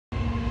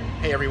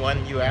Hey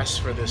everyone, you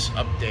asked for this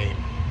update.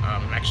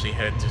 I'm actually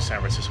headed to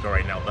San Francisco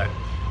right now, but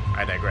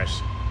I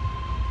digress.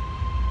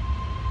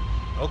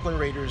 Oakland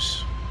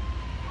Raiders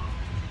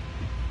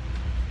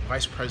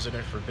Vice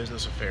President for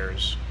Business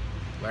Affairs,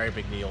 Larry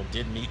McNeil,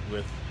 did meet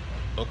with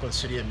Oakland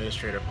City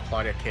Administrator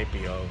Claudia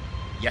Cappio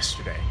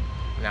yesterday.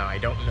 Now, I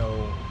don't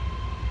know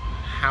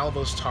how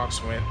those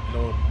talks went.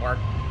 No, Mark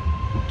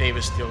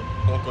Davis, the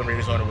Oakland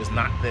Raiders owner, was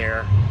not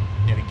there.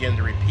 And again,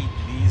 to repeat,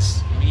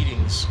 these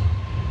meetings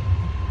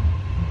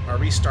are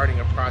restarting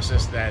a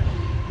process that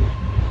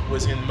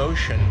was in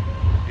motion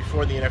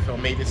before the NFL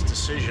made its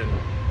decision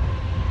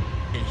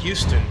in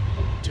Houston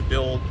to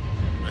build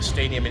a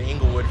stadium in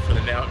Inglewood for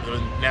the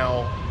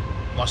now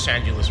Los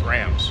Angeles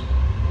Rams.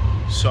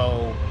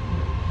 So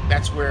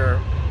that's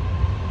where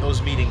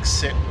those meetings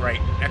sit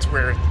right. That's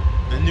where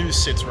the news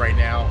sits right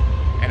now.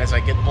 And as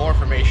I get more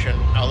information,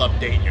 I'll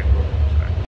update you.